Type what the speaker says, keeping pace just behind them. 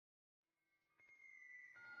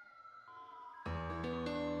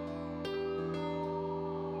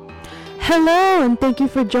Hello, and thank you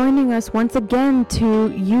for joining us once again to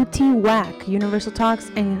UT WAC, Universal Talks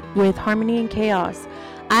and with Harmony and Chaos.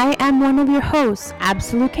 I am one of your hosts,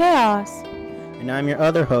 Absolute Chaos. And I'm your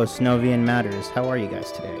other host, Novian Matters. How are you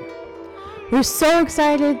guys today? We're so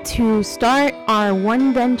excited to start our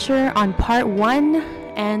one venture on part one,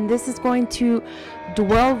 and this is going to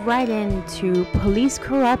dwell right into police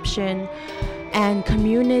corruption and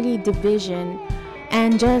community division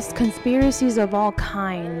and just conspiracies of all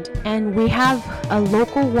kind. And we have a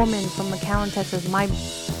local woman from McAllen, Texas. My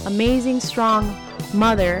amazing, strong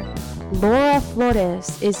mother, Laura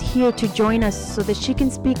Flores, is here to join us so that she can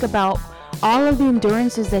speak about all of the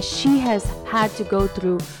endurances that she has had to go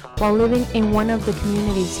through while living in one of the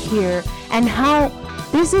communities here, and how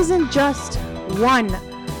this isn't just one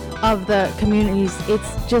of the communities,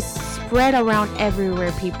 it's just spread around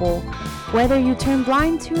everywhere, people. Whether you turn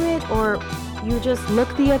blind to it or you just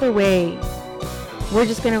look the other way, we're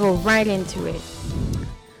just gonna go right into it.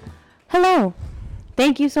 Hello.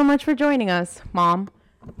 Thank you so much for joining us, Mom.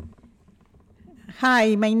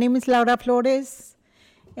 Hi, my name is Laura Flores,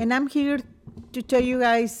 and I'm here to tell you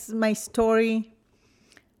guys my story.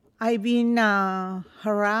 I've been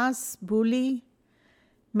harassed, bullied,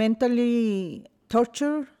 mentally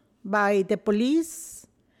tortured by the police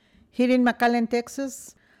here in McAllen,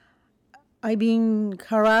 Texas. I've been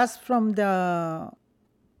harassed from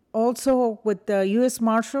also with the U.S.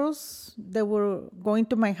 Marshals. They were going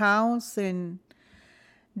to my house and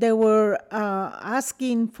they were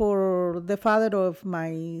asking for the father of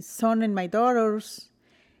my son and my daughters.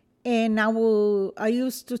 And I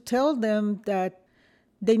used to tell them that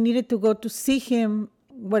they needed to go to see him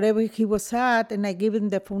wherever he was at, and I gave them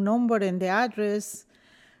the phone number and the address.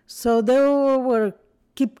 So they were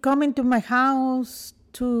keep coming to my house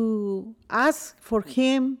to ask for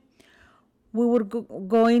him. We were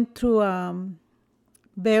going through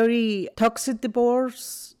very toxic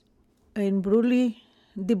divorce and brutal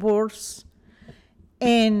divorce,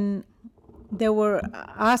 and they were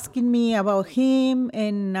asking me about him,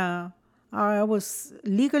 and I was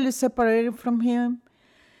legally separated from him,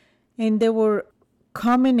 and they were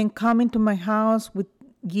coming to my house with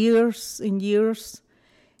years and years,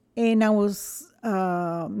 and I was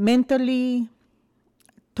mentally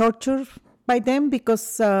tortured by them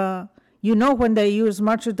because when the U.S.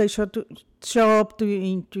 Marshals they show up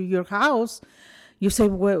into your house, you say,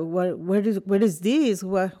 where is this?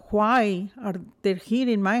 Why are they here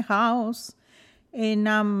in my house? And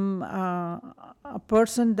I'm a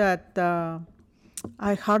person that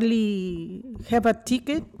I hardly have a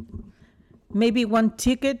ticket, maybe one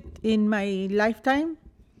ticket in my lifetime.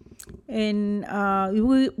 And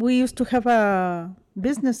we used to have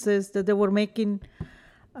businesses that they were making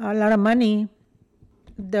a lot of money.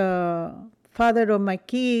 The father of my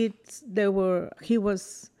kids, he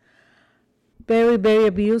was very, very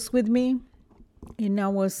abused with me. And I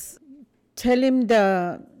was telling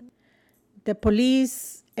the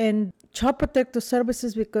police and Child Protective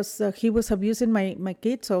Services because he was abusing my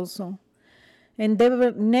kids also. And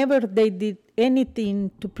they did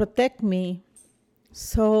anything to protect me.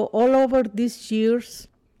 So all over these years,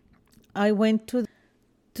 I went to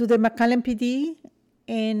the McAllen PD,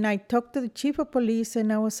 and I talked to the chief of police,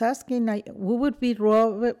 and I was asking, we would be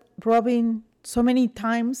robbing so many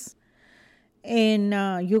times, and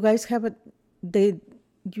you guys did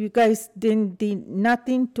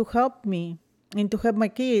nothing to help me and to help my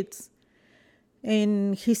kids.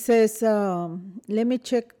 And he says, let me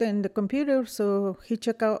check in the computer. So he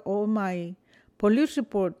checked out all my police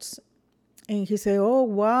reports, and he said, oh,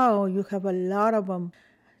 wow, you have a lot of them.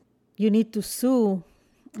 You need to sue.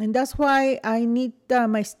 And that's why I need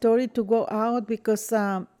my story to go out, because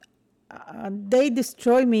they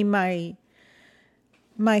destroyed me.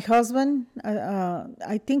 My husband,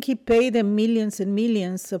 I think he paid them millions and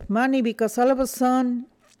millions of money, because all of a sudden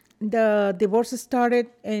the divorce started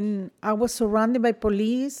and I was surrounded by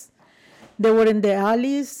police. They were in the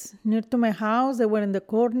alleys near to my house. They were in the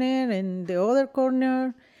corner and the other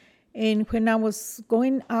corner. And when I was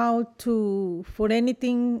going out for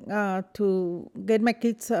anything to get my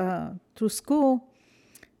kids to school,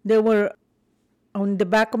 they were on the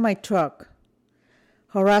back of my truck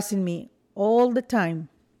harassing me all the time.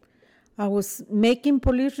 I was making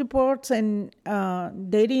police reports, and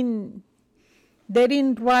they didn't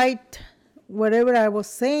write whatever I was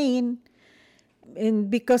saying, and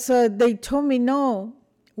because they told me, no,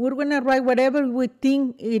 we're gonna write whatever we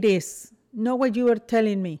think it is, not what you are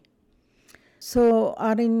telling me. So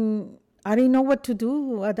I didn't know what to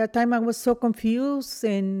do. At that time, I was so confused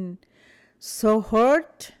and so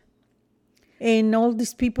hurt. And all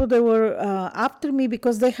these people that were after me,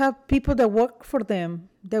 because they have people that work for them.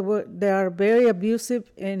 They are very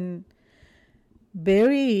abusive and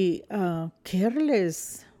very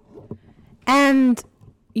careless. And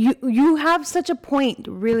you have such a point.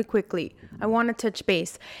 Really quickly, I want to touch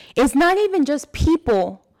base. It's not even just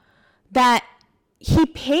people that he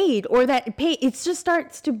paid or that pay. It just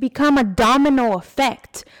starts to become a domino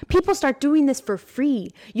effect. People start doing this for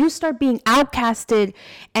free. You start being outcasted,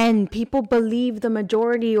 and people believe the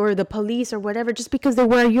majority or the police or whatever, just because they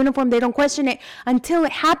wear a uniform, they don't question it until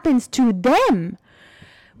it happens to them,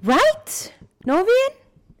 right, Novian?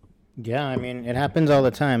 Yeah, I mean, it happens all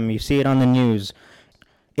the time. You see it on the news.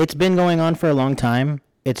 It's been going on for a long time.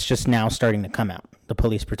 It's just now starting to come out. The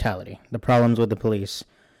police brutality, the problems with the police.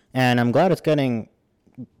 And I'm glad it's getting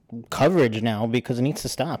coverage now because it needs to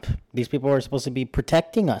stop. These people are supposed to be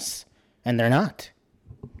protecting us, and they're not.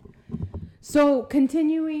 So,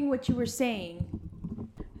 continuing what you were saying.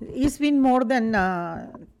 It's been more than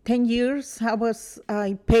 10 years.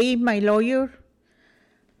 I paid my lawyer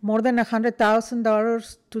more than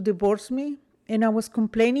 $100,000 to divorce me. And I was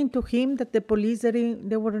complaining to him that the police,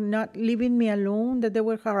 they were not leaving me alone, that they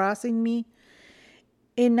were harassing me.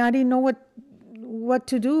 And I didn't know what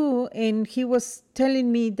to do. And he was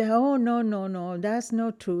telling me that, oh, no, that's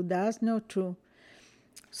not true.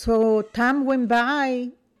 So time went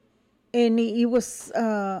by, and it was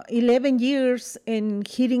 11 years, and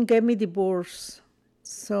he didn't get me divorced.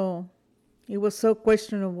 So it was so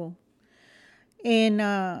questionable. And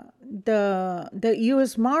the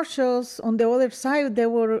U.S. Marshals on the other side, they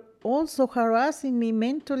were also harassing me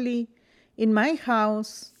mentally in my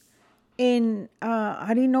house. And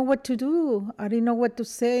I didn't know what to do. I didn't know what to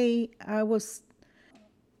say. I was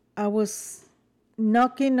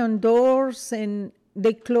knocking on doors, and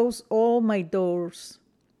they closed all my doors.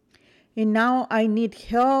 And now I need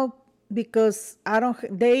help because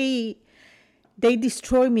they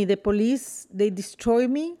destroy me. The police, they destroy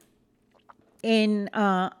me. And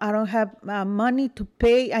I don't have money to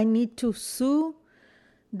pay. I need to sue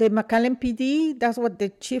the McAllen PD. That's what the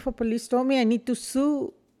chief of police told me. I need to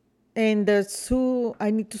sue, and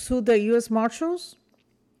I need to sue the U.S. Marshals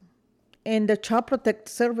and the Child Protect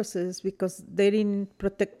Services because they didn't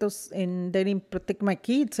protect us and they didn't protect my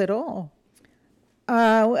kids at all.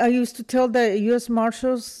 I used to tell the U.S.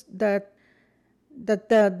 Marshals that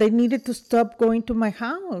they needed to stop going to my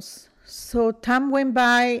house. So time went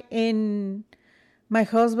by, and my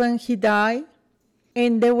husband, he died,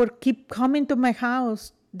 and they would keep coming to my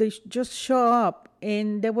house. They just show up,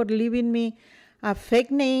 and they were leaving me a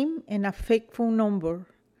fake name and a fake phone number.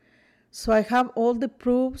 So I have all the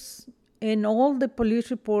proofs and all the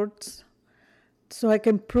police reports, so I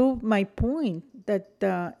can prove my point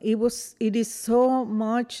that it is so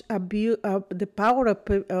much abuse, the power of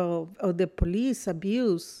the police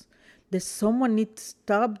abuse, that someone needs to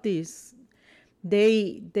stop this.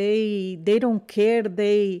 They don't care.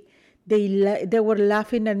 They were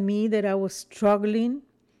laughing at me that I was struggling.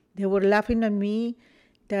 They were laughing at me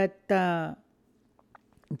that I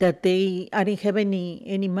didn't have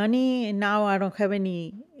any money, and now I don't have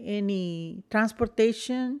any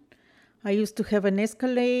transportation. I used to have an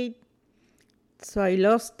Escalade, so I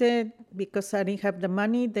lost it because I didn't have the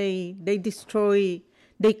money. They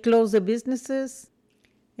closed the businesses.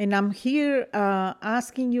 And I'm here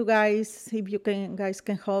asking you guys if you guys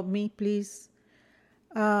can help me, please.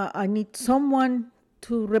 I need someone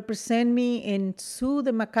to represent me and sue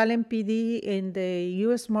the McAllen PD and the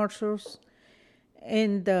U.S. Marshals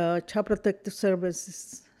and the Child Protective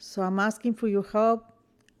Services. So I'm asking for your help.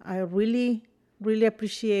 I really, really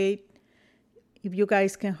appreciate if you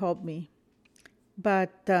guys can help me.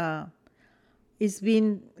 But it's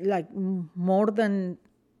been like more than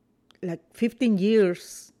 15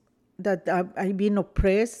 years that I've been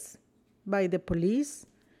oppressed by the police.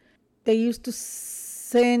 They used to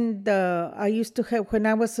send, I used to have, when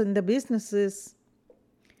I was in the business,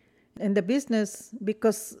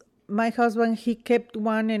 because my husband, he kept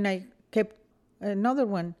one and I kept another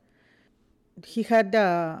one. He had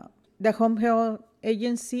the home health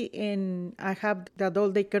agency, and I have the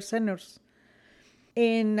adult daycare centers.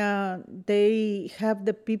 And they have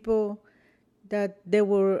the people that they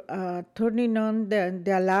were turning on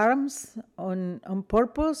the alarms on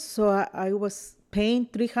purpose. So I was paying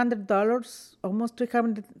 $300, almost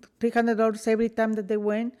 $300 every time that they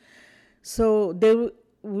went. So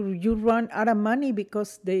you run out of money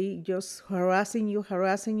because they just harassing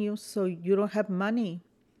you, so you don't have money.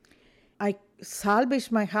 I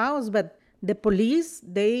salvaged my house, but the police,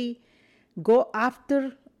 they go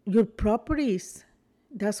after your properties.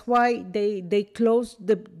 That's why they close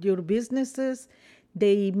your businesses.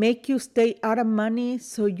 They make you stay out of money,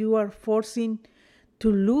 so you are forcing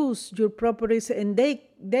to lose your properties, and they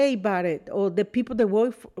they bought it, or the people that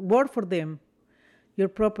work for them, your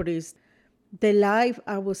properties. The life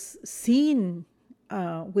I was seeing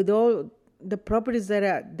with all the properties that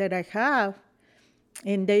I have,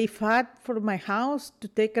 and they fought for my house to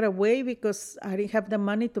take it away because I didn't have the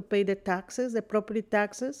money to pay the taxes, the property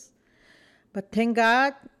taxes. But thank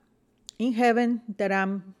God in heaven that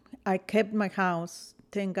I kept my house.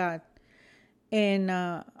 Thank God. And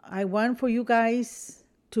I want for you guys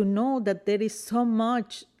to know that there is so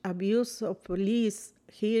much abuse of police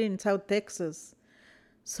here in South Texas.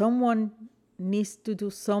 Someone needs to do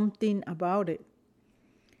something about it,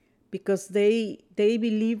 because they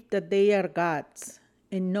believe that they are gods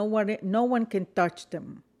and no one can touch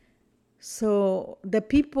them. So the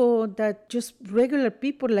people that just regular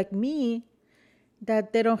people like me,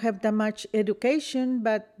 that they don't have that much education,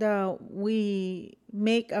 but we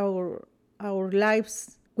make our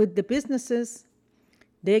lives with the businesses,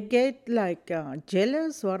 they get like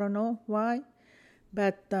jealous, or I don't know why,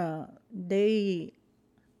 but they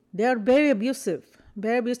are very abusive,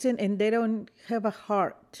 and they don't have a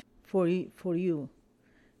heart for you.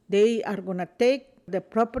 They are gonna take the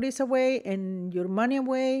properties away and your money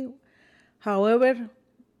away. However,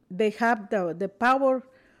 they have the power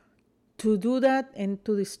to do that and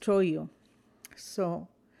to destroy you. So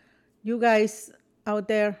you guys out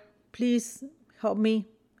there, please help me.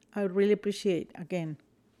 I really appreciate it again.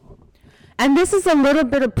 And this is a little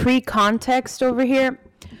bit of pre-context over here.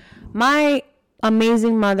 My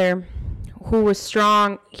amazing mother, who was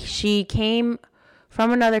strong, she came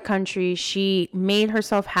from another country. She made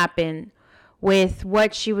herself happen with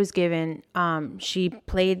what she was given. She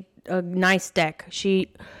played a nice deck.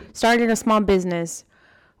 She started a small business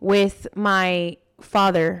with my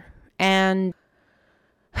father, and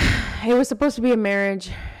it was supposed to be a marriage.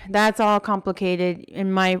 That's all complicated.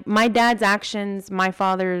 And my dad's actions, my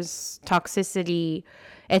father's toxicity,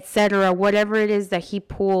 etc., whatever it is that he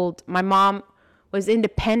pulled, my mom was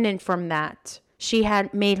independent from that. She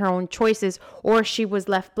had made her own choices, or she was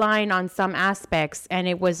left blind on some aspects, and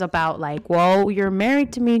it was about like, well, you're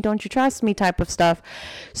married to me, don't you trust me type of stuff.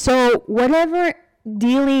 So whatever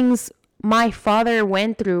dealings my father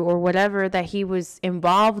went through, or whatever that he was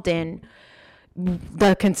involved in,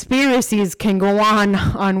 the conspiracies can go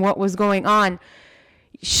on what was going on.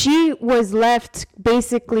 She was left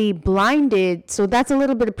basically blinded. So that's a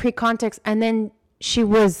little bit of pre-context. And then she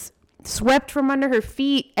was swept from under her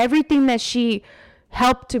feet, everything that she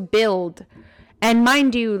helped to build. And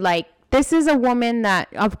mind you, like, this is a woman that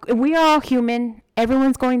we are all human.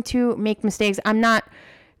 Everyone's going to make mistakes. I'm not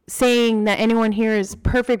saying that anyone here is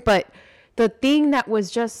perfect, but the thing that was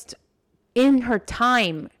just in her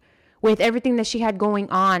time with everything that she had going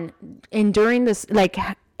on, enduring this, like,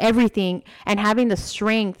 everything, and having the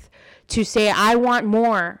strength to say, I want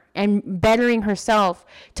more, and bettering herself,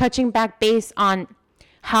 touching back base on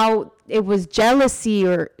how it was jealousy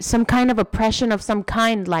or some kind of oppression of some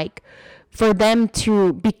kind, like, for them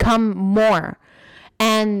to become more.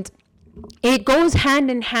 And it goes hand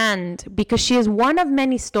in hand, because she is one of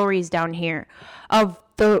many stories down here of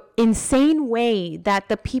the insane way that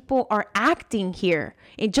the people are acting here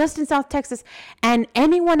just in South Texas. And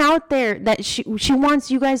anyone out there that she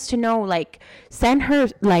wants you guys to know, like, send her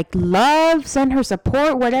like love, send her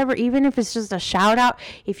support, whatever, even if it's just a shout out.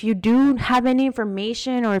 If you do have any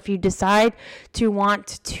information, or if you decide to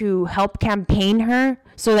want to help campaign her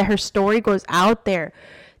so that her story goes out there,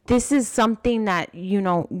 this is something that,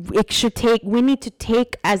 we need to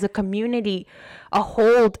take as a community a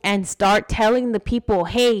hold and start telling the people,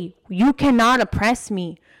 hey, you cannot oppress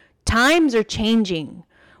me. Times are changing.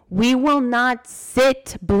 We will not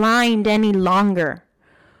sit blind any longer.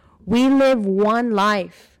 We live one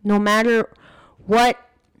life, no matter what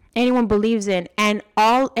anyone believes in, and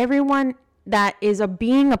everyone that is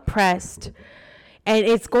being oppressed, and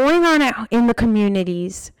it's going on in the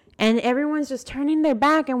communities. And everyone's just turning their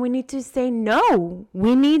back, and we need to say no.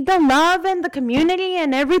 We need the love and the community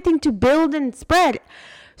and everything to build and spread.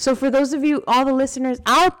 So for those of you, all the listeners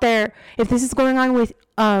out there, if this is going on with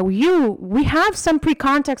you, we have some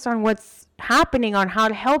pre-context on what's happening, on how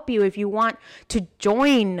to help you if you want to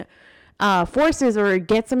join forces or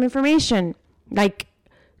get some information. Like,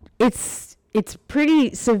 it's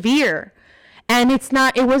pretty severe. And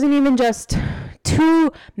it wasn't even just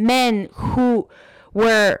two men who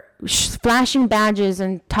were flashing badges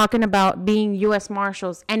and talking about being U.S.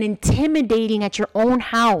 Marshals and intimidating at your own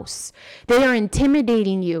house. They are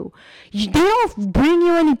intimidating you. They don't bring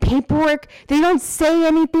you any paperwork. They don't say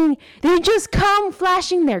anything. They just come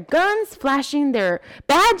flashing their guns, flashing their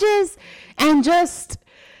badges, and just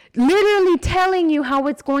literally telling you how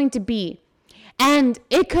it's going to be. And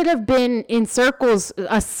it could have been in circles,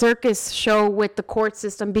 a circus show with the court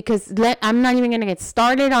system, because I'm not even going to get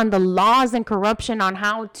started on the laws and corruption on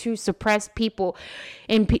how to suppress people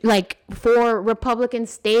in like for Republican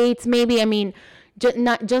states. Maybe, I mean,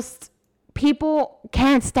 not just people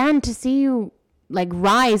can't stand to see you like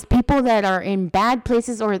rise, people that are in bad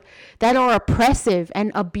places or that are oppressive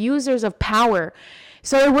and abusers of power.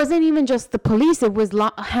 So it wasn't even just the police. It was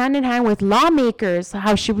hand in hand with lawmakers,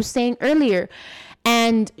 how she was saying earlier.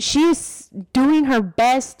 And she's doing her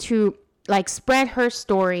best to like spread her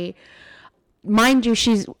story. Mind you,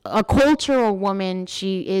 she's a cultural woman.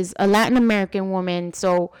 She is a Latin American woman.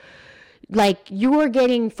 So like you are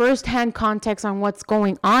getting firsthand context on what's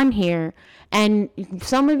going on here. And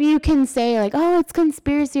some of you can say like, oh, it's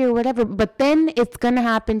conspiracy or whatever. But then it's going to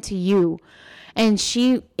happen to you. And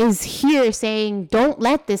she is here saying, don't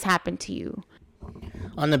let this happen to you.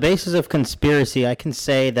 On the basis of conspiracy, I can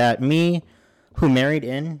say that me, who married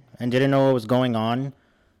in and didn't know what was going on,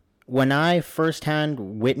 when I firsthand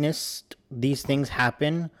witnessed these things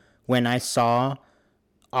happen, when I saw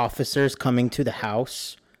officers coming to the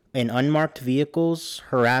house in unmarked vehicles,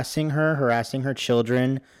 harassing her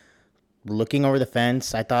children, looking over the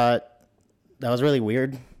fence, I thought that was really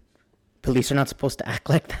weird. Police are not supposed to act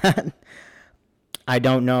like that. I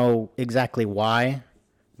don't know exactly why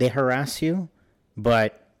they harass you,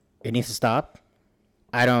 but it needs to stop.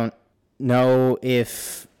 I don't know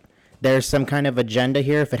if there's some kind of agenda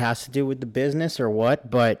here, if it has to do with the business or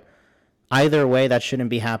what, but either way, that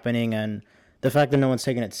shouldn't be happening. And the fact that no one's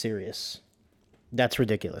taking it serious, that's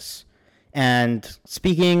ridiculous. And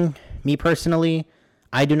speaking, me personally,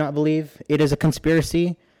 I do not believe it is a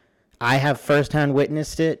conspiracy. I have firsthand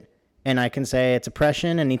witnessed it. And I can say it's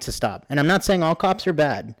oppression and needs to stop. And I'm not saying all cops are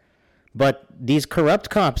bad, but these corrupt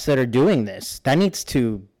cops that are doing this, that needs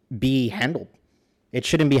to be handled. It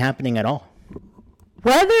shouldn't be happening at all.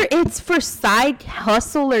 Whether it's for side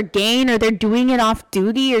hustle or gain, or they're doing it off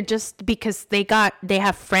duty, or just because they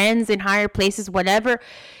have friends in higher places, whatever,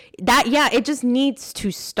 it just needs to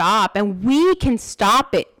stop. And we can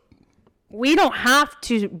stop it. We don't have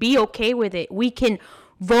to be okay with it. We can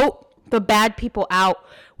vote the bad people out.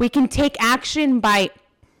 We can take action by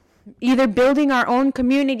either building our own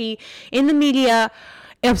community in the media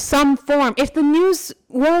of some form. If the news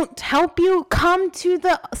won't help you, come to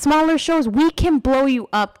the smaller shows. We can blow you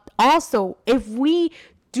up. Also, if we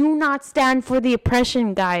do not stand for the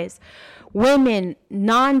oppression, guys, women,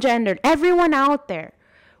 non-gendered, everyone out there,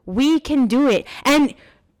 we can do it. And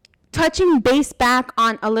touching base back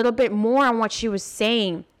on a little bit more on what she was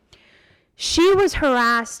saying, she was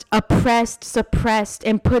harassed, oppressed, suppressed,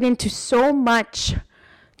 and put into so much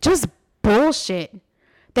just bullshit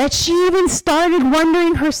that she even started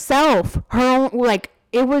wondering herself. Her own, like,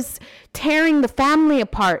 it was tearing the family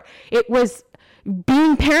apart. It was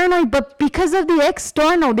being paranoid, but because of the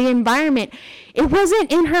external, the environment, it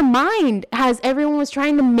wasn't in her mind as everyone was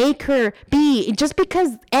trying to make her be. Just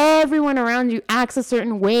because everyone around you acts a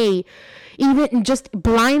certain way, even just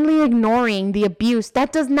blindly ignoring the abuse,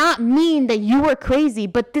 that does not mean that you are crazy.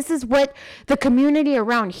 But this is what the community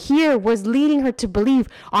around here was leading her to believe.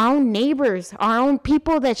 Our own neighbors, our own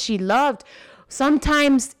people that she loved,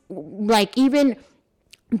 sometimes like even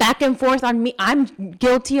back and forth on me. I'm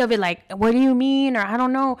guilty of it. Like, what do you mean? Or I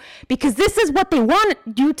don't know. Because this is what they want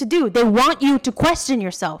you to do. They want you to question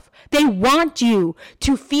yourself. They want you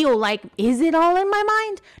to feel like, is it all in my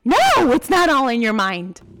mind? No, it's not all in your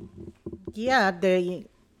mind. Yeah, they're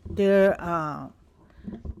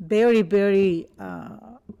very, very,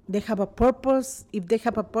 they have a purpose. If they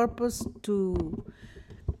have a purpose to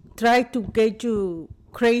try to get you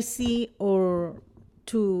crazy or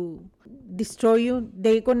to destroy you,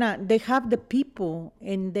 they have the people,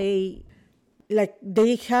 and they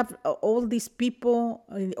have all these people,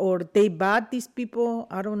 or they bought these people,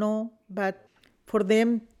 I don't know. But for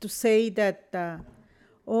them to say that,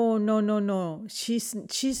 oh no,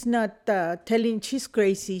 she's not telling, she's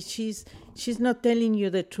crazy, she's not telling you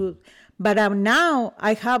the truth. But now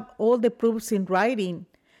I have all the proofs in writing,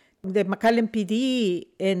 the McAllen PD,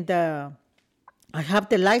 and I have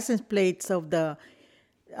the license plates of the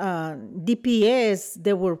DPS.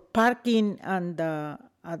 They were parking at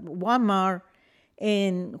Walmart,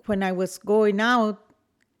 and when I was going out,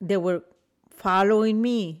 they were following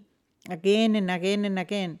me again and again and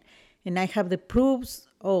again. And I have the proofs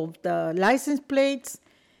of the license plates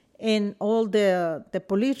and all the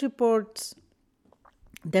police reports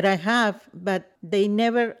that I have, but I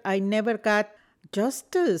never got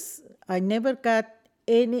justice. I never got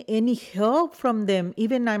any help from them.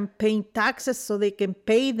 Even I'm paying taxes so they can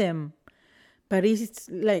pay them. But it's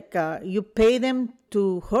like you pay them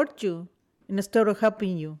to hurt you. instead of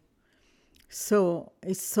helping you. So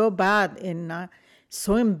it's so bad and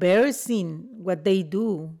so embarrassing what they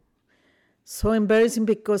do. So embarrassing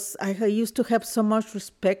because I used to have so much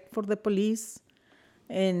respect for the police.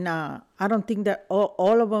 And I don't think that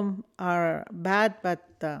all of them are bad, but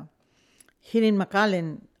here in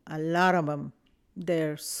McAllen, a lot of them,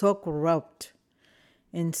 they're so corrupt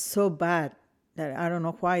and so bad that I don't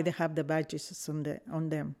know why they have the badges on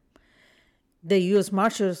them. The U.S.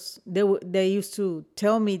 Marshals, they used to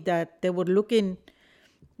tell me that they were going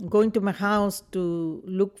to my house to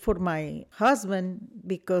look for my husband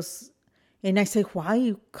and I said, why are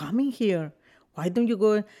you coming here? Why don't you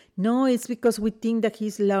go? No, it's because we think that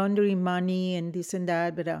he's laundering money and this and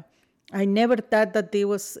that. But I never thought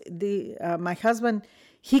that my husband,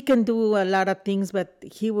 he can do a lot of things, but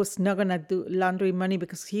he was not going to do laundering money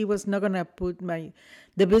because he was not going to put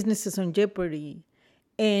the businesses on jeopardy.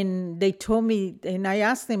 And they told me, and I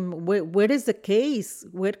asked them, where is the case?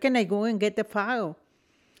 Where can I go and get the file?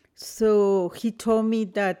 So he told me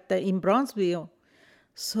that in Bronzeville.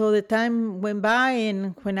 So the time went by,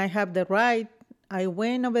 and when I have the right, I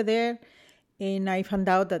went over there, and I found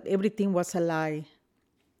out that everything was a lie.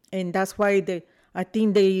 And that's why I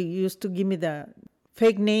think they used to give me the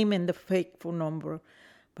fake name and the fake phone number.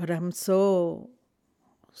 But I'm so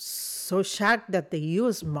shocked that the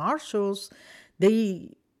U.S. Marshals, they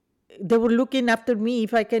were looking after me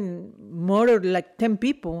if I can murder like 10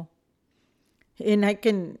 people. And I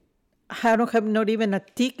don't have not even a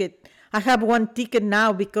ticket. I have one ticket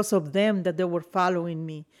now because of them, that they were following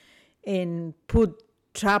me and put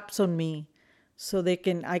traps on me so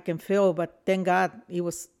I can fail. But thank God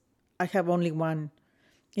I have only one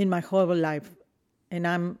in my whole life. And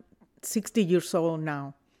I'm 60 years old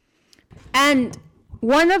now. And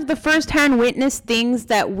one of the first-hand witness things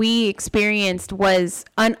that we experienced was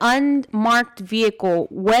an unmarked vehicle,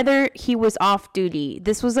 whether he was off duty.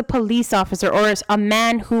 This was a police officer or a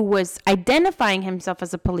man who was identifying himself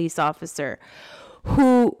as a police officer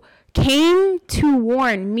who came to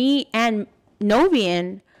warn me and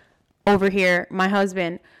Novian over here, my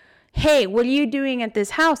husband, hey, what are you doing at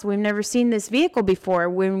this house? We've never seen this vehicle before.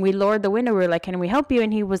 When we lowered the window, we were like, can we help you?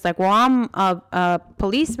 And he was like, well, I'm a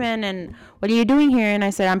policeman, and what are you doing here? And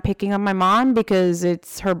I said, I'm picking up my mom because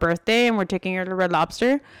it's her birthday and we're taking her to Red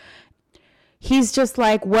Lobster. He's just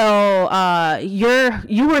like, well,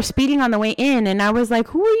 you were speeding on the way in. And I was like,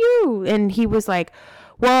 who are you? And he was like,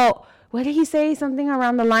 well, what did he say? Something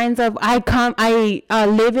around the lines of, I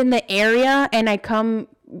live in the area and I come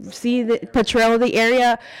patrol the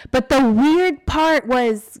area. But the weird part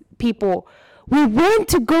was, people, we went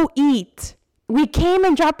to go eat. We came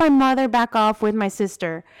and dropped my mother back off with my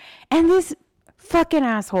sister, and this fucking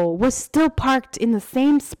asshole was still parked in the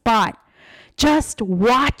same spot, just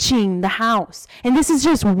watching the house. And this is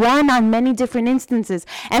just one on many different instances.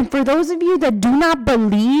 And for those of you that do not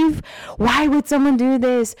believe, why would someone do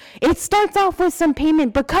this? It starts off with some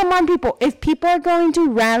payment, but come on, people, if people are going to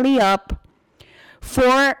rally up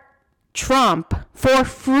for Trump for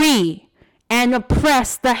free and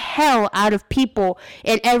oppress the hell out of people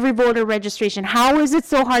at every voter registration, how is it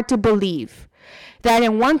so hard to believe that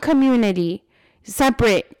in one community,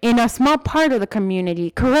 separate, in a small part of the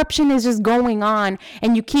community, corruption is just going on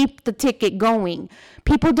and you keep the ticket going?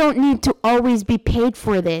 People don't need to always be paid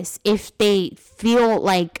for this if they feel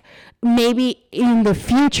like maybe in the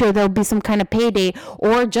future there'll be some kind of payday,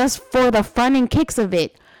 or just for the fun and kicks of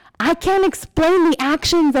it. I can't explain the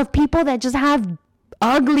actions of people that just have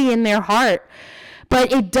ugly in their heart,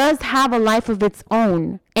 but it does have a life of its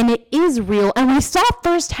own, and it is real. And we saw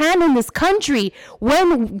firsthand in this country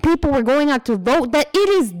when people were going out to vote that it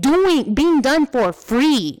is being done for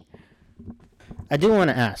free. I do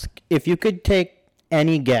want to ask, if you could take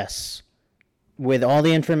any guess with all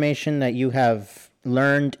the information that you have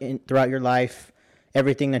learned throughout your life,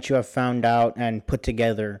 everything that you have found out and put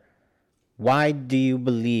together, why do you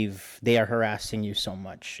believe they are harassing you so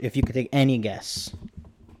much? If you could take any guess.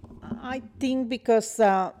 I think because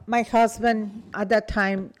my husband at that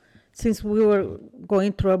time, since we were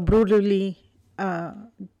going through a brutally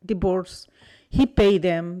divorce, he paid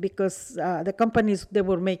them because the companies, they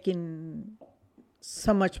were making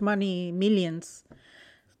so much money, millions.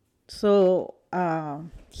 So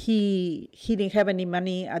he didn't have any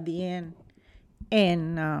money at the end.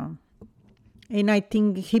 And I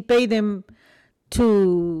think he paid them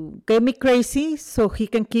to get me crazy so he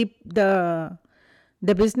can keep the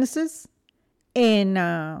businesses and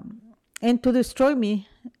to destroy me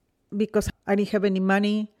because I didn't have any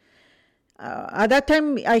money. At that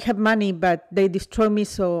time, I had money, but they destroyed me,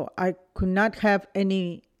 so I could not have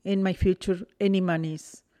any in my future, any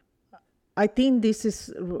monies. I think this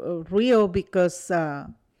is real because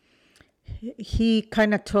he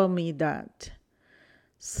kind of told me that.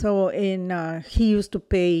 So, and he used to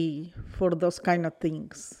pay for those kind of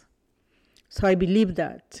things. So I believe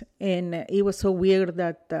that. And it was so weird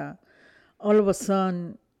that all of a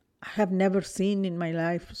sudden, I have never seen in my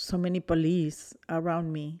life so many police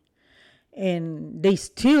around me. And they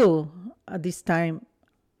still, at this time,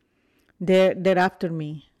 they're after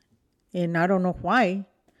me. And I don't know why.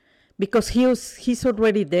 Because he's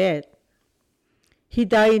already dead. He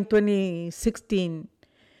died in 2016.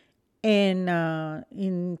 And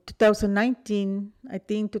in 2019, I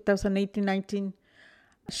think 2018, 19,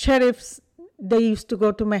 sheriffs, they used to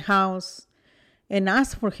go to my house and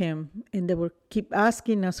ask for him. And they would keep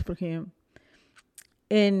asking us for him.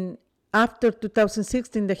 And after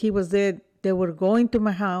 2016 that he was dead, they were going to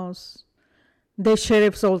my house, the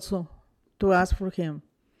sheriffs also, to ask for him.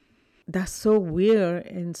 That's so weird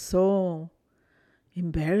and so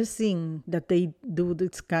embarrassing that they do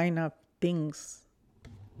this kind of things.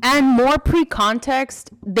 And more pre-context,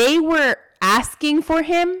 they were asking for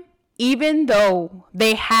him even though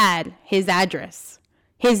they had his address,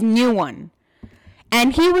 his new one.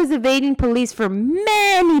 And he was evading police for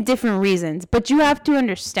many different reasons. But you have to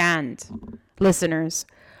understand, listeners,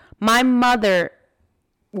 my mother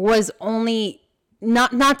was only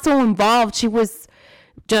not so involved. She was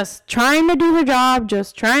just trying to do her job,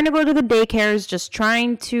 just trying to go to the daycares, just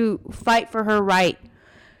trying to fight for her right.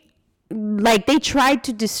 Like, they tried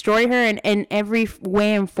to destroy her in every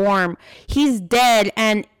way and form. He's dead,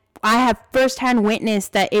 and I have firsthand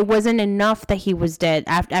witnessed that it wasn't enough that he was dead.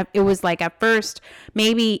 After, it was like, at first,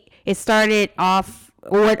 maybe it started off,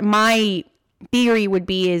 what my theory would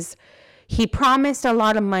be is, he promised a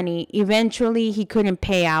lot of money. Eventually, he couldn't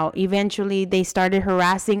pay out. Eventually, they started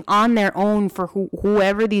harassing on their own for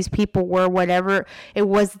whoever these people were, whatever it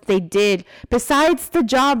was that they did. Besides the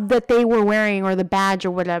job that they were wearing or the badge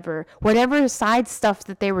or whatever side stuff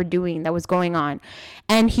that they were doing that was going on.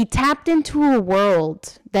 And he tapped into a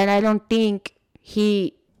world that I don't think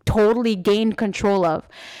he totally gained control of.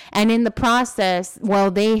 And in the process, well,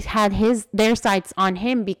 they had their sights on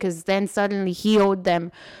him because then suddenly he owed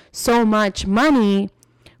them so much money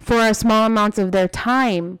for a small amounts of their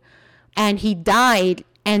time, and he died.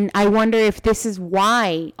 And I wonder if this is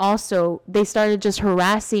why also they started just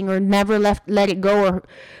harassing or never let it go,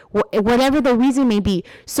 or whatever the reason may be.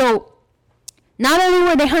 So not only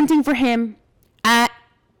were they hunting for him at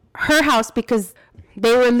her house because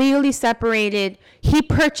they were legally separated, he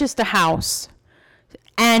purchased a house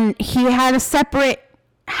and he had a separate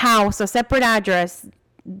house, a separate address,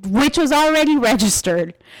 which was already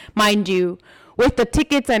registered, mind you, with the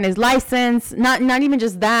tickets and his license. Not even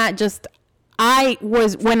just that, just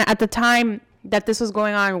when at the time that this was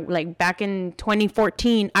going on, like back in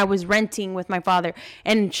 2014, I was renting with my father,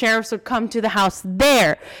 and sheriffs would come to the house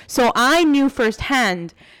there. So I knew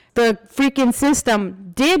firsthand the freaking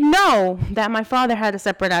system did know that my father had a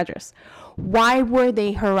separate address. Why were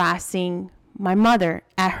they harassing my mother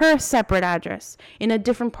at her separate address in a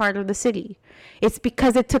different part of the city? It's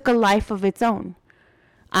because it took a life of its own.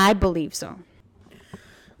 I believe so.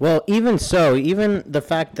 Well, even so, even the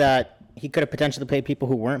fact that he could have potentially paid people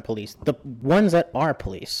who weren't police, the ones that are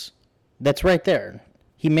police, that's right there.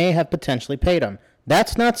 He may have potentially paid them.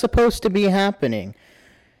 That's not supposed to be happening.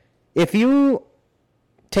 If you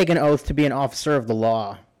take an oath to be an officer of the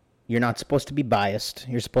law, you're not supposed to be biased.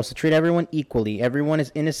 You're supposed to treat everyone equally. Everyone is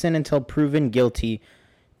innocent until proven guilty.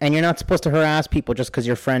 And you're not supposed to harass people just because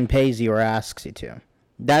your friend pays you or asks you to.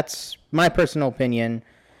 That's my personal opinion.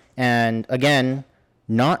 And again,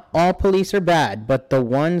 not all police are bad, but the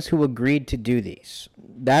ones who agreed to do these,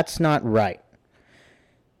 that's not right.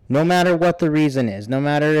 No matter what the reason is, no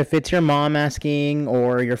matter if it's your mom asking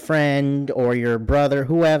or your friend or your brother,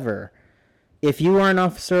 whoever, if you are an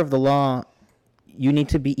officer of the law, you need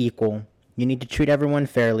to be equal. You need to treat everyone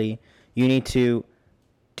fairly. You need to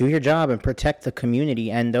do your job and protect the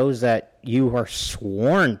community and those that you are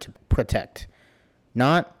sworn to protect.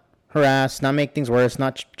 Not harass, not make things worse,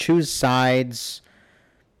 not choose sides.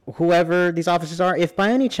 Whoever these officers are, if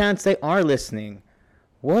by any chance they are listening,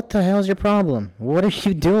 what the hell's your problem? What are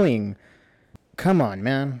you doing? Come on,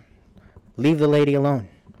 man. Leave the lady alone.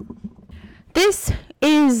 This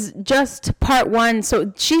is just part one.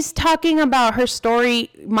 So she's talking about her story,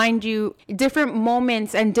 mind you, different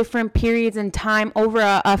moments and different periods in time over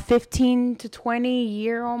a 15 to 20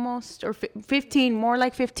 year almost, or 15, more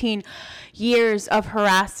like 15 years of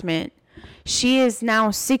harassment. She is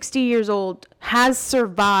now 60 years old, has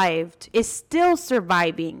survived, is still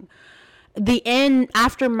surviving the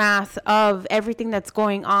aftermath of everything that's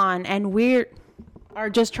going on. And are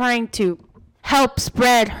just trying to help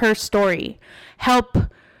spread her story, help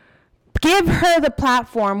give her the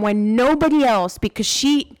platform when nobody else, because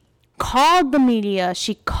she called the media,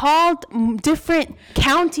 she called different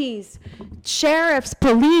counties, sheriffs,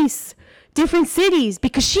 police, different cities,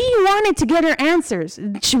 because she wanted to get her answers.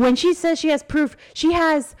 When she says she has proof, she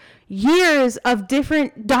has years of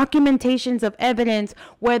different documentations of evidence,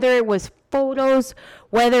 whether it was photos,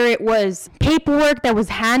 whether it was paperwork that was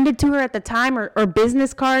handed to her at the time, or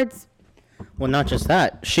business cards. Well, not just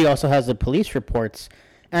that. She also has the police reports.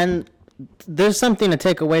 And there's something to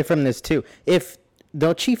take away from this, too. If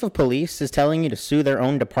the chief of police is telling you to sue their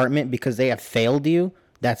own department because they have failed you,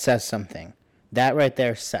 that says something. That right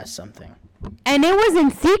there says something. And it was in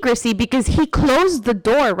secrecy because he closed the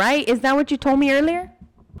door, right? Is that what you told me earlier?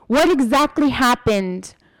 What exactly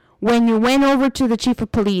happened when you went over to the chief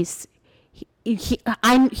of police?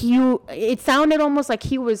 It sounded almost like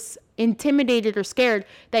he was intimidated or scared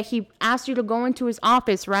that he asked you to go into his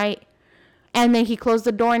office, right? And then he closed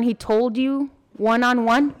the door and he told you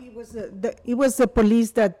one-on-one? It was the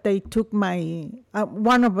police that they took my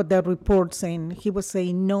one of the reports, and he was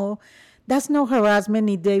saying, no, that's no harassment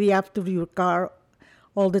if they after your car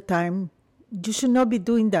all the time. You should not be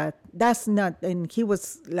doing that. That's not. And he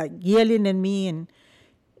was like yelling at me,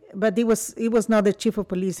 but it was not the chief of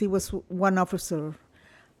police. He was one officer,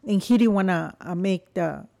 and he didn't want to make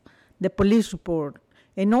the police report.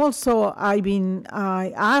 And also,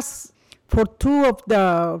 I asked for 2 of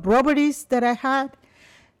the robberies that I had.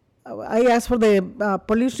 I asked for the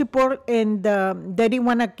police report, and they didn't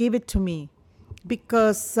want to give it to me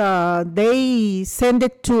because they sent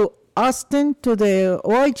it to Austin, to the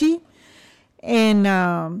OIG,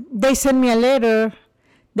 and they sent me a letter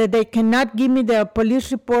that they cannot give me the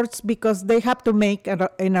police reports because they have to make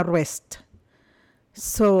an arrest.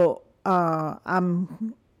 So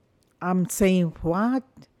I'm saying, what?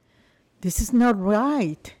 This is not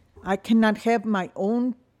right. I cannot have my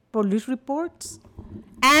own police reports.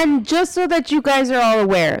 And just so that you guys are all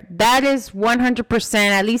aware, that is 100%,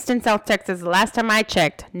 at least in South Texas, the last time I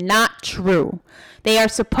checked, not true. They are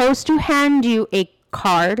supposed to hand you a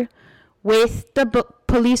card with the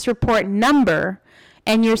police report number,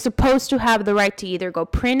 and you're supposed to have the right to either go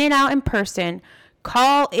print it out in person,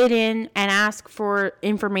 call it in and ask for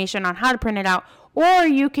information on how to print it out, or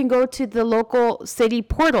you can go to the local city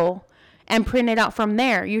portal and print it out from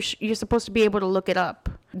there. You're supposed to be able to look it up.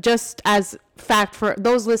 Just as fact for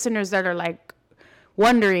those listeners that are like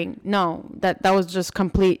wondering, no, that was just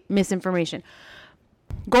complete misinformation.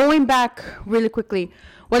 Going back really quickly,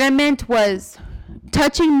 what I meant was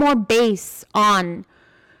touching more base on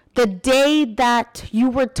the day that you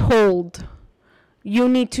were told you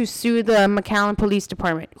need to sue the McAllen Police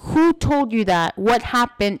Department. Who told you that? What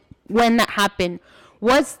happened when that happened?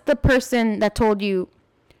 Was the person that told you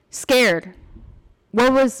scared?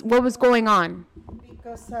 What was going on?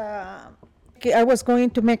 Because I was going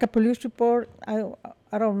to make a police report.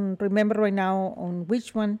 I don't remember right now on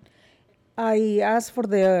which one. I asked for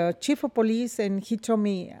the chief of police, and he told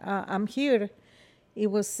me, I'm here. It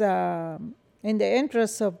was in the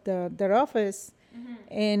entrance of their office,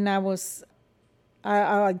 and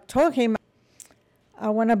I told him I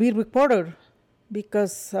want to be reporter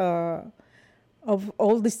because of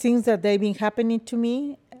all these things that they've been happening to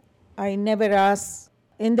me. I never asked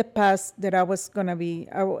in the past that I was going to be,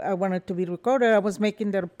 I wanted to be recorded. I was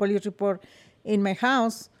making the police report in my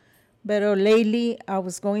house, but lately I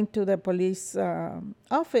was going to the police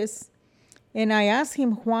office, and I asked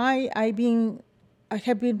him why I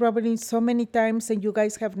have been robbed so many times, and you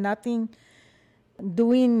guys have nothing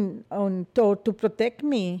doing to protect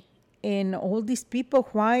me. And all these people,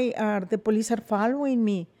 why are the police are following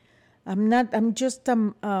me? I'm just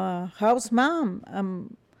a house mom.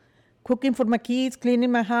 I'm cooking for my kids,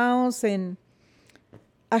 cleaning my house, and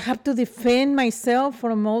I have to defend myself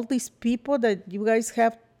from all these people that you guys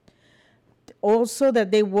have also, that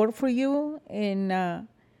they work for you, and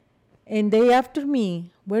they after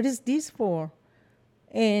me. What is this for?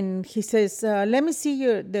 And he says, let me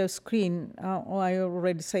see the screen. I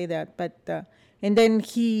already say that, but and then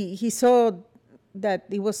he saw that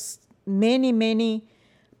it was many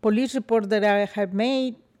police reports that I have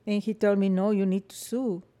made, and he told me, no, you need to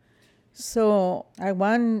sue. So I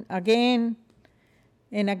won again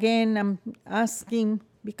and again. I'm asking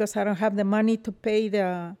because I don't have the money to pay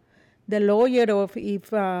the lawyer, or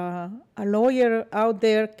if a lawyer out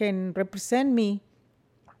there can represent me,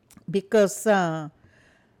 because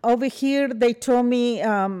over here they told me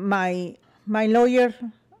my lawyer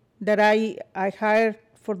that I hired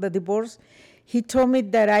for the divorce, he told me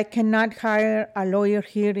that I cannot hire a lawyer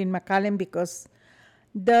here in McAllen because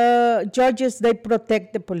the judges, they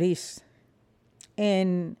protect the police.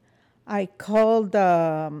 And I called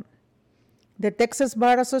the Texas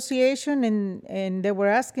Bar Association, and they were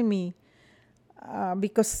asking me,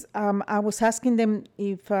 because I was asking them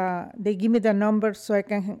if they give me the number so I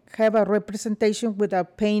can have a representation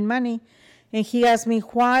without paying money. And he asked me,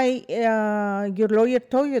 why your lawyer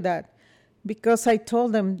told you that? Because I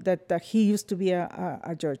told him that he used to be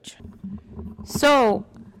a judge. So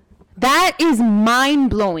that is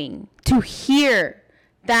mind-blowing to hear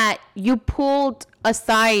that you pulled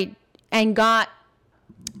aside and got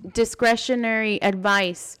discretionary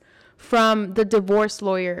advice from the divorce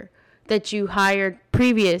lawyer that you hired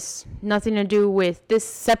previous, nothing to do with this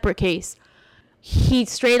separate case. He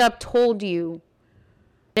straight up told you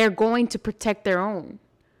they're going to protect their own.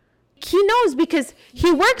 He knows because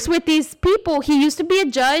he works with these people. He used to be a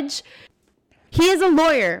judge. He is a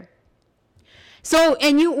lawyer. So,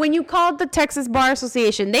 when you called the Texas Bar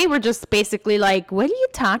Association, they were just basically like, what are you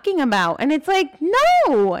talking about? And it's like,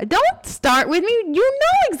 no, don't start with me. You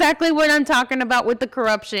know exactly what I'm talking about with the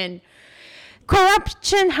corruption.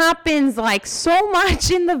 Corruption happens like so much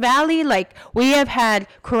in the valley. Like, we have had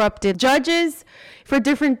corrupted judges for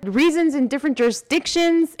different reasons in different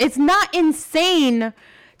jurisdictions. It's not insane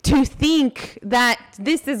to think that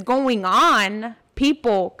this is going on.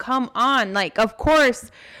 People, come on. Like, of course,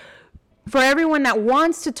 for everyone that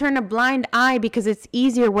wants to turn a blind eye because it's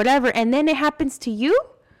easier, whatever, and then it happens to you?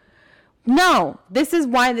 No, this is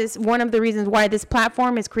why one of the reasons why this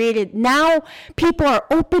platform is created. Now people are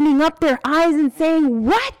opening up their eyes and saying,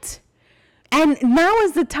 what? And now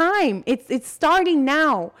is the time. It's starting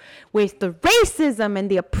now with the racism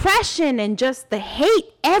and the oppression and just the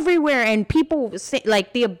hate everywhere, and people say,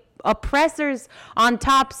 like the oppressors on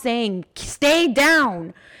top saying, stay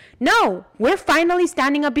down. No, we're finally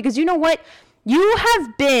standing up because you know what? You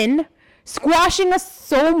have been squashing us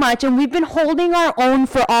so much, and we've been holding our own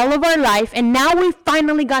for all of our life, and now we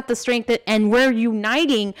finally got the strength and we're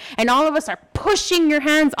uniting, and all of us are pushing your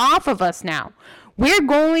hands off of us now. We're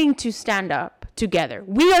going to stand up together.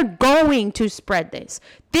 We are going to spread this.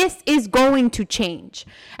 This is going to change.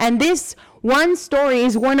 And this one story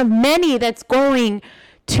is one of many that's going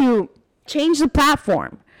to change the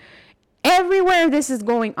platform. Everywhere this is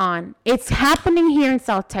going on, it's happening here in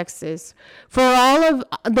South Texas. For all of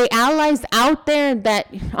the allies out there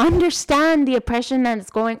that understand the oppression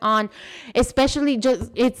that's going on, especially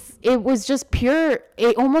it was just pure.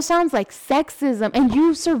 It almost sounds like sexism. And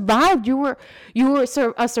you survived. You were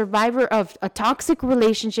a survivor of a toxic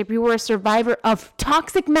relationship. You were a survivor of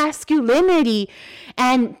toxic masculinity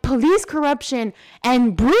and police corruption,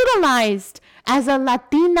 and brutalized as a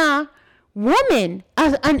Latina woman,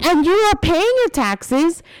 and you are paying your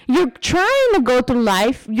taxes. You're trying to go through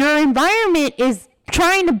life. Your environment is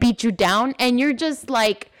trying to beat you down, and you're just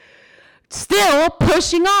like still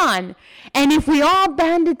pushing on. And if we all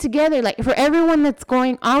banded together, like for everyone that's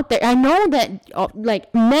going out there, I know that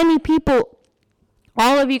like many people,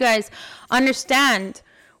 all of you guys understand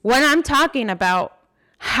what I'm talking about,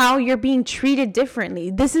 how you're being treated differently.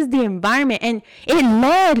 This is the environment, and it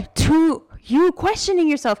led to you questioning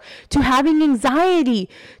yourself, to having anxiety,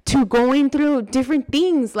 to going through different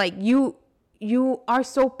things. Like you are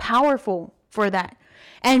so powerful for that.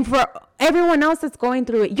 And for everyone else that's going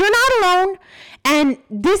through it, you're not alone. And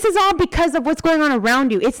this is all because of what's going on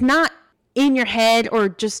around you. It's not in your head or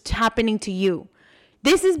just happening to you.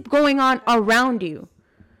 This is going on around you.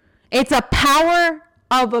 It's a power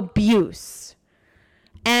of abuse.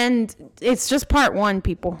 And it's just part one,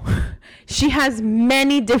 people. She has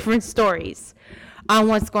many different stories on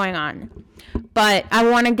what's going on. But I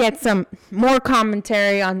want to get some more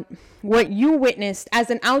commentary on what you witnessed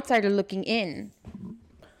as an outsider looking in.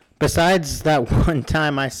 Besides that one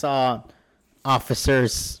time I saw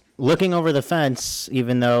officers looking over the fence,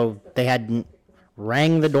 even though they hadn't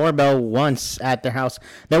rang the doorbell once at their house.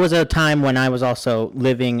 There was a time when I was also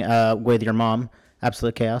living with your mom,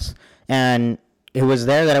 Absolute Chaos, and it was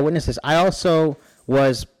there that I witnessed this. I also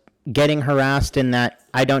was getting harassed in that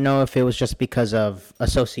I don't know if it was just because of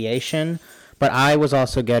association, but I was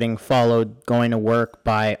also getting followed going to work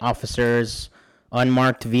by officers,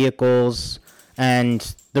 unmarked vehicles.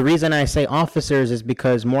 And the reason I say officers is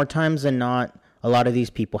because more times than not, a lot of these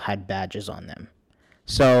people had badges on them.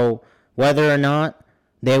 So whether or not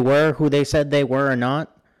they were who they said they were or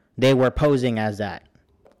not, they were posing as that.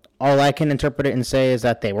 All I can interpret it and say is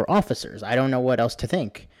that they were officers. I don't know what else to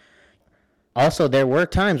think. Also, there were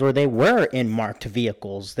times where they were in marked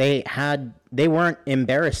vehicles. They weren't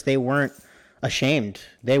embarrassed. They weren't ashamed.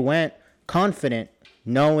 They went confident,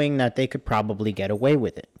 knowing that they could probably get away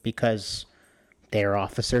with it because they're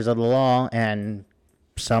officers of the law and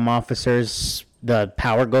some officers, the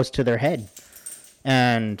power goes to their head.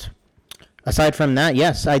 And aside from that,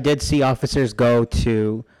 yes, I did see officers go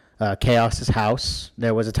to Chaos's house.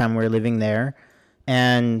 There was a time we were living there.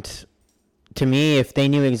 And to me, if they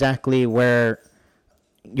knew exactly where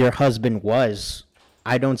your husband was,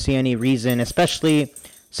 I don't see any reason, especially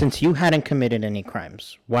since you hadn't committed any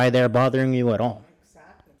crimes, why they're bothering you at all.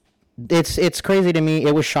 Exactly. It's crazy to me.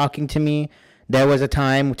 It was shocking to me. There was a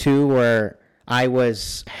time, too, where I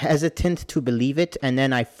was hesitant to believe it, and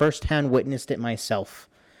then I firsthand witnessed it myself.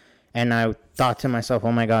 And I thought to myself,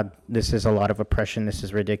 oh my God, this is a lot of oppression. This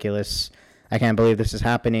is ridiculous. I can't believe this is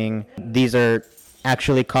happening. These are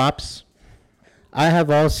actually cops. I have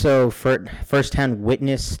also firsthand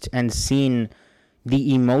witnessed and seen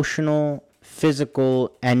the emotional,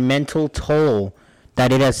 physical, and mental toll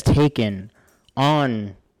that it has taken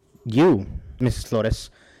on you, Mrs. Flores,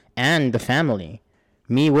 and the family.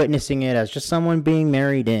 Me witnessing it as just someone being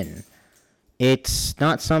married in. It's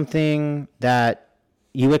not something that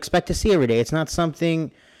you expect to see every day. It's not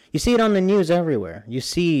something, you see it on the news everywhere. You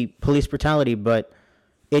see police brutality, but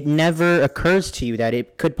it never occurs to you that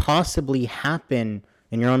it could possibly happen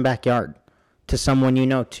in your own backyard to someone you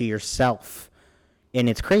know, to yourself. And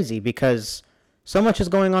it's crazy because so much is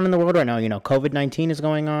going on in the world right now. You know, COVID-19 is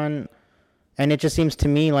going on. And it just seems to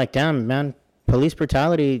me like, damn, man, police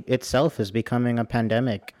brutality itself is becoming a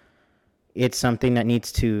pandemic. It's something that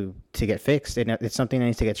needs to get fixed. It's something that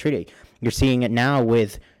needs to get treated. You're seeing it now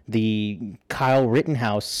with the Kyle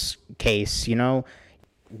Rittenhouse case, you know,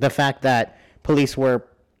 the fact that police were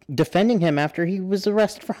defending him after he was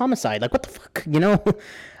arrested for homicide. Like, what the fuck, you know?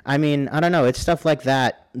 I mean, I don't know. It's stuff like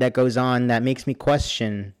that that goes on that makes me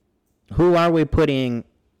question, who are we putting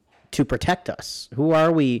to protect us? Who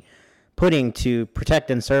are we putting to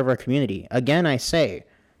protect and serve our community? Again, I say,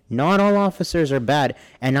 not all officers are bad,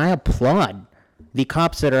 and I applaud the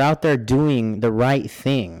cops that are out there doing the right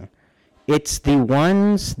thing. It's the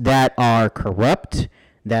ones that are corrupt,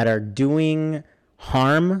 that are doing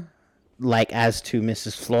harm, like as to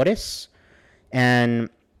Mrs. Flores, and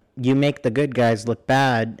you make the good guys look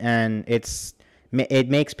bad, and it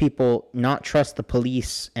makes people not trust the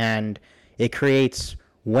police, and it creates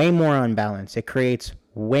way more unbalance. It creates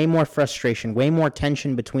way more frustration, way more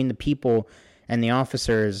tension between the people and the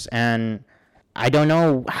officers. And I don't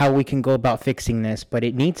know how we can go about fixing this, but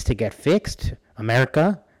it needs to get fixed.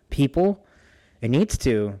 America, people, it needs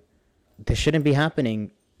to. This shouldn't be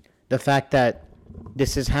happening. The fact that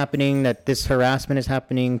this is happening, that this harassment is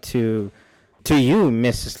happening to you,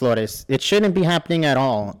 Mrs. Flores, it shouldn't be happening at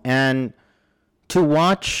all. And to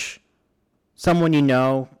watch someone you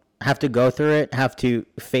know have to go through it, have to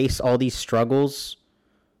face all these struggles,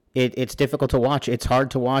 it's difficult to watch. It's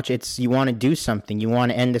hard to watch. You want to do something. You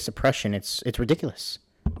want to end this oppression. It's ridiculous.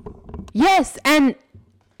 Yes, and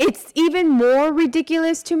it's even more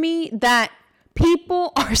ridiculous to me that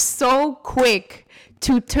people are so quick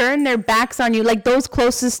to turn their backs on you, like those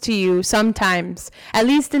closest to you sometimes, at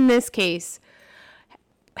least in this case,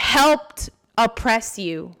 helped oppress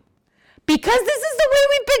you. Because this is the way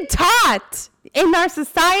we've been taught. In our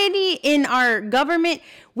society, in our government,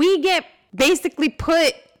 we get basically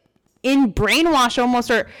put in brainwash almost,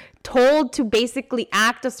 or told to basically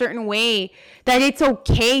act a certain way, that it's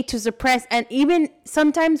okay to suppress. And even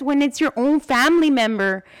sometimes when it's your own family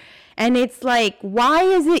member, and it's like, why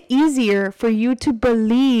is it easier for you to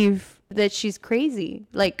believe that she's crazy?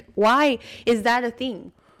 Like, why is that a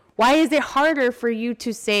thing? Why is it harder for you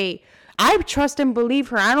to say, I trust and believe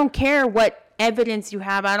her. I don't care what evidence you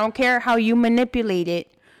have. I don't care how you manipulate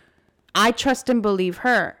it. I trust and believe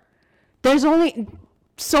her. There's only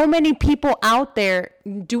so many people out there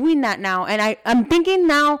doing that now. And I'm thinking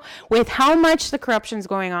now, with how much the corruption's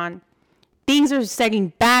going on, things are setting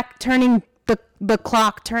back, turning the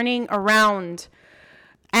clock, turning around.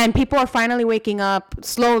 And people are finally waking up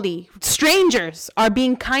slowly. Strangers are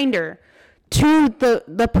being kinder to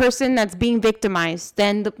the person that's being victimized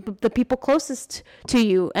than the people closest to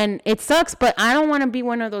you. And it sucks, but I don't want to be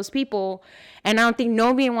one of those people. And I don't think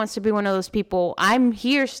nobody wants to be one of those people. I'm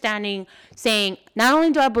here standing saying, not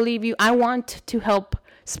only do I believe you, I want to help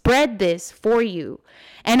spread this for you.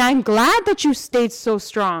 And I'm glad that you stayed so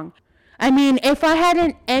strong. I mean, if I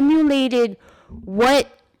hadn't emulated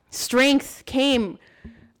what strength came,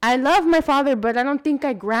 I love my father, but I don't think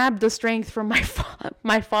I grabbed the strength from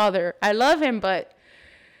my father. I love him, but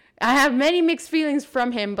I have many mixed feelings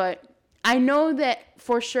from him. But I know that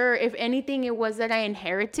for sure, if anything, it was that I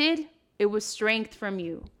inherited. It was strength from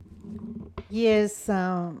you. Yes,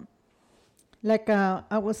 like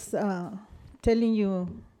I was telling you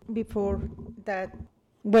before, that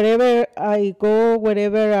wherever I go,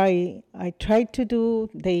 wherever I try to do,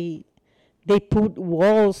 they put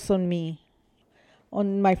walls on me.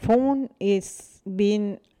 On my phone, it's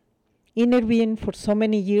been interviewing for so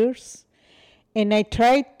many years, and I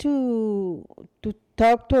tried to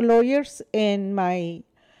talk to lawyers, and my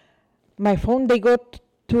phone, they go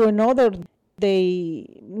to another.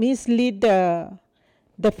 They mislead the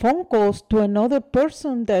phone calls to another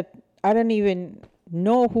person that I don't even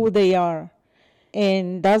know who they are.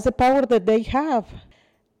 And that's the power that they have.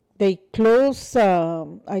 They close.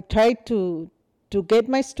 I tried to get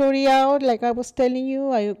my story out, like I was telling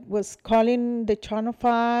you. I was calling the Channel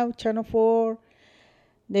 5, Channel 4,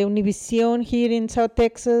 the Univision here in South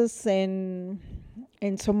Texas, and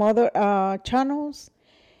some other channels,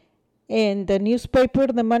 and the newspaper,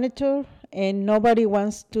 the Monitor, and nobody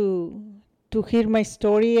wants to hear my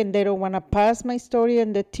story, and they don't want to pass my story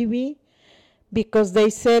on the TV because they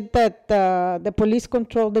said that the police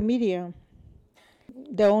control the media.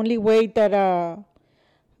 The only way that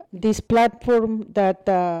this platform that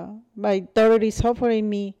my daughter is offering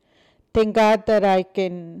me, thank God that I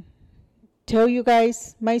can tell you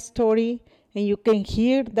guys my story and you can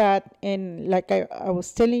hear that. And like I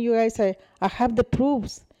was telling you guys, I have the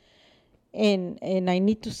proofs, and I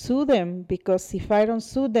need to sue them, because if I don't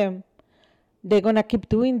sue them, they're going to keep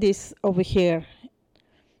doing this over here.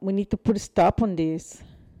 We need to put a stop on this,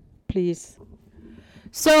 please.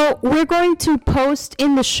 So we're going to post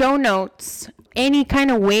in the show notes any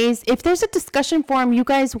kind of ways. If there's a discussion forum you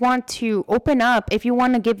guys want to open up, if you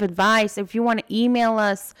want to give advice, if you want to email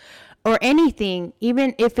us or anything,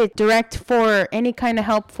 even if it's direct for any kind of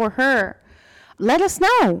help for her, let us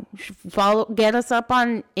know. Get us up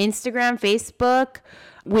on Instagram, Facebook.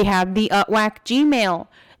 We have the UTWAC Gmail.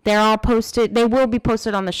 They're all posted. They will be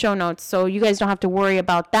posted on the show notes, so you guys don't have to worry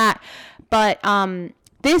about that. But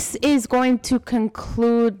this is going to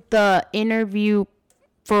conclude the interview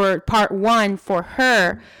for part 1 for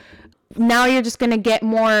her. Now you're just going to get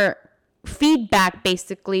more feedback,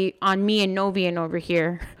 basically, on me and Novian over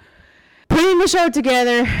here putting the show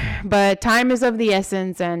together. But time is of the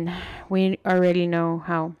essence, and we already know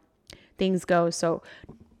how things go. So,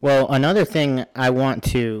 well, another thing I want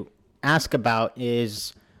to ask about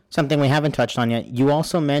is something we haven't touched on yet. You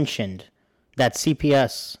also mentioned that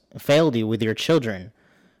CPS failed you with your children.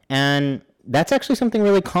 And that's actually something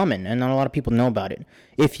really common, and not a lot of people know about it.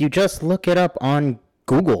 If you just look it up on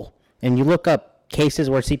Google and you look up cases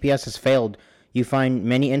where CPS has failed, you find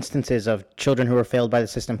many instances of children who were failed by the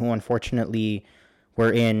system who unfortunately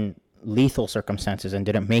were in lethal circumstances and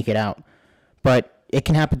didn't make it out. But it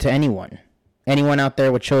can happen to anyone. Anyone out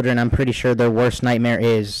there with children, I'm pretty sure their worst nightmare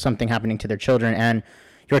is something happening to their children, and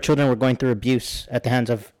your children were going through abuse at the hands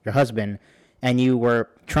of your husband, and you were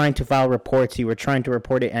trying to file reports, you were trying to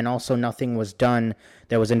report it, and also nothing was done.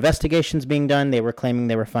 There was investigations being done. They were claiming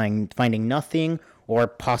they were finding nothing, or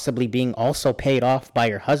possibly being also paid off by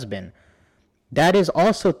your husband. That is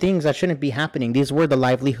also things that shouldn't be happening. These were the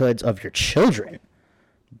livelihoods of your children.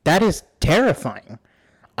 That is terrifying.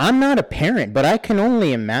 I'm not a parent, but I can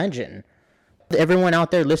only imagine. Everyone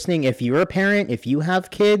out there listening, if you're a parent, if you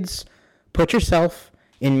have kids, put yourself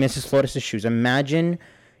in Mrs. Flores' shoes. Imagine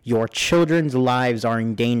your children's lives are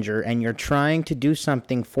in danger and you're trying to do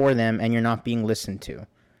something for them and you're not being listened to.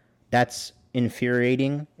 That's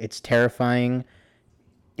infuriating. It's terrifying.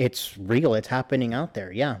 It's real. It's happening out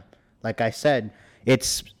there. Yeah. Like I said,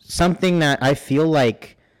 it's something that I feel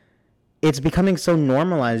like it's becoming so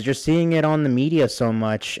normalized. You're seeing it on the media so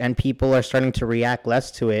much and people are starting to react less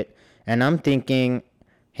to it. And I'm thinking,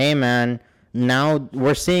 hey man, now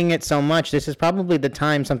we're seeing it so much. This is probably the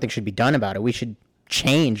time something should be done about it. We should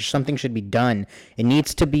change. Something should be done. It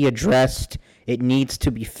needs to be addressed. It needs to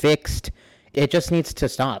be fixed. It just needs to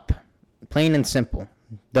stop. Plain and simple.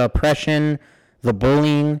 The oppression, the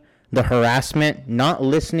bullying, the harassment, not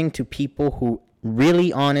listening to people who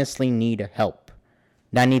really honestly need help.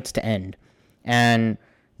 That needs to end. And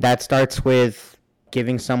that starts with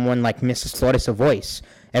giving someone like Mrs. Flores a voice.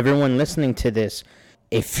 Everyone listening to this,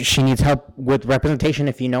 if she needs help with representation,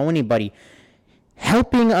 if you know anybody,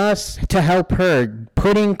 helping us to help her,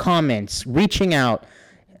 putting comments, reaching out,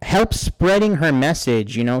 help spreading her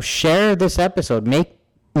message, share this episode, make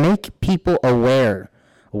people aware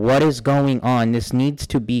what is going on. This needs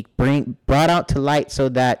to be brought out to light so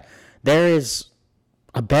that there is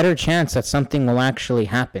a better chance that something will actually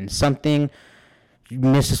happen.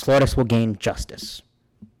 Mrs. Flores will gain justice.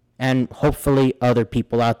 And hopefully other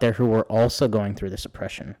people out there who are also going through this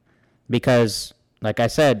oppression. Because, like I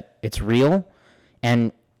said, it's real.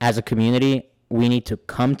 And as a community, we need to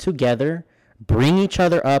come together, bring each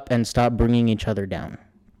other up, and stop bringing each other down.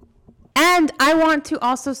 And I want to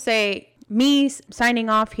also say, me signing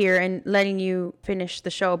off here and letting you finish the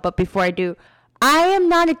show, but before I do, I am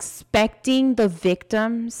not expecting the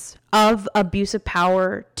victims of abuse of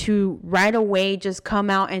power to right away just come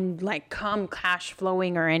out and like come cash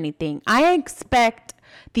flowing or anything. I expect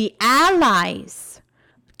the allies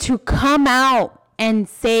to come out and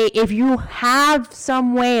say, if you have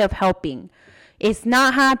some way of helping, it's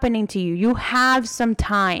not happening to you, you have some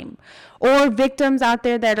time. Or victims out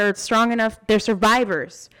there that are strong enough, they're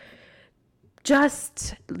survivors.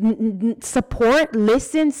 Just support,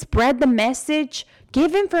 listen, spread the message,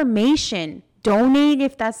 give information, donate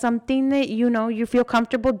if that's something that you feel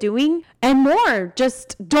comfortable doing, and more.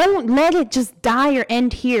 Just don't let it just die or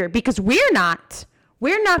end here, because we're not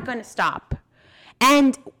going to stop.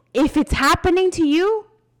 And if it's happening to you,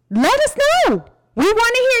 let us know. We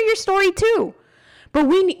want to hear your story too. But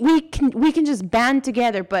we can just band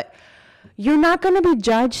together. But you're not going to be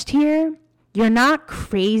judged here. You're not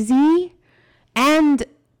crazy. And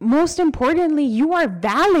most importantly, you are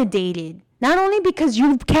validated. Not only because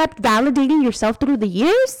you've kept validating yourself through the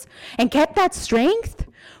years and kept that strength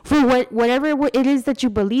for whatever it is that you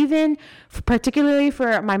believe in. Particularly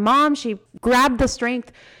for my mom, she grabbed the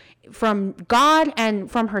strength from God and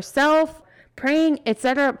from herself, praying,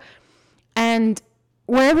 etc. And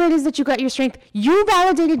wherever it is that you got your strength, you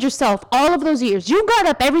validated yourself all of those years. You got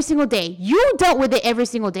up every single day. You dealt with it every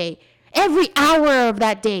single day. Every hour of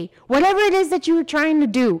that day, whatever it is that you were trying to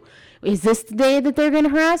do. Is this the day that they're going to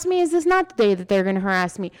harass me? Is this not the day that they're going to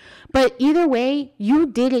harass me? But either way, you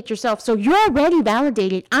did it yourself. So you're already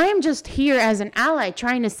validated. I'm just here as an ally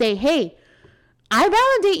trying to say, hey, I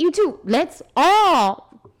validate you too. Let's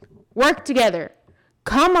all work together.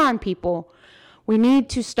 Come on, people. We need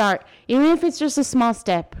to start. Even if it's just a small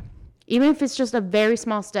step, even if it's just a very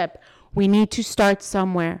small step, we need to start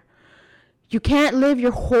somewhere. You can't live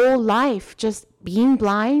your whole life just being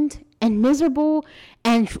blind and miserable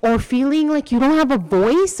or feeling like you don't have a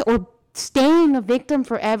voice or staying a victim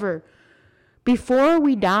forever. Before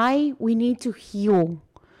we die, we need to heal.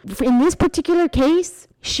 In this particular case,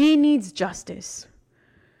 she needs justice.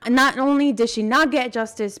 And not only did she not get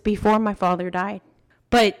justice before my father died,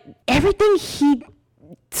 but everything he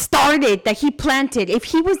started, that he planted, if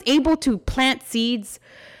he was able to plant seeds,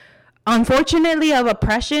 unfortunately, of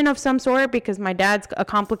oppression of some sort, because my dad's a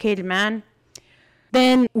complicated man,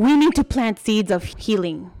 then we need to plant seeds of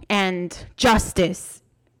healing and justice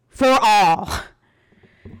for all.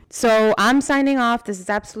 So I'm signing off. This is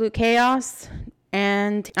Absolute Chaos.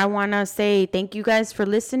 And I want to say thank you guys for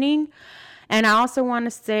listening. And I also want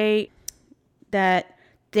to say that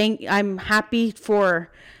I'm happy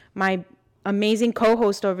for my amazing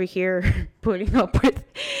co-host over here putting up with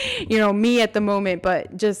me at the moment,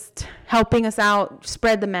 but just helping us out,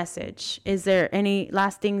 spread the message. Is there any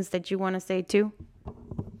last things that you want to say too?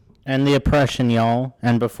 And the oppression, y'all.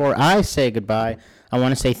 And before I say goodbye, I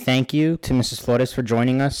want to say thank you to Mrs. Flores for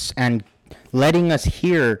joining us and letting us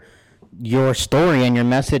hear your story and your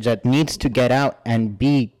message that needs to get out and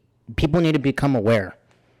people need to become aware.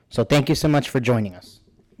 So thank you so much for joining us.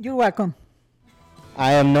 You're welcome.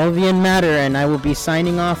 I am Novian Matter, and I will be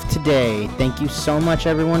signing off today. Thank you so much,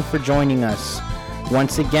 everyone, for joining us.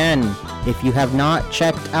 Once again, if you have not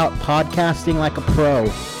checked out Podcasting Like a Pro,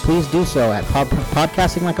 please do so at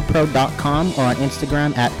podcastinglikeapro.com or on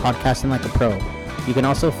Instagram at podcastinglikeapro. You can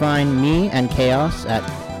also find me and Chaos at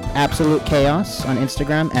Absolute Chaos on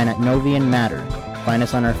Instagram and at Novian Matter. Find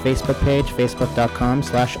us on our Facebook page,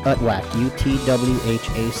 facebook.com/UTWHAC,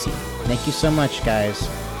 UTWHAC. Thank you so much, guys.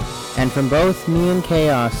 And from both me and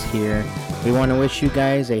Chaos here, we want to wish you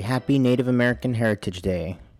guys a happy Native American Heritage Day.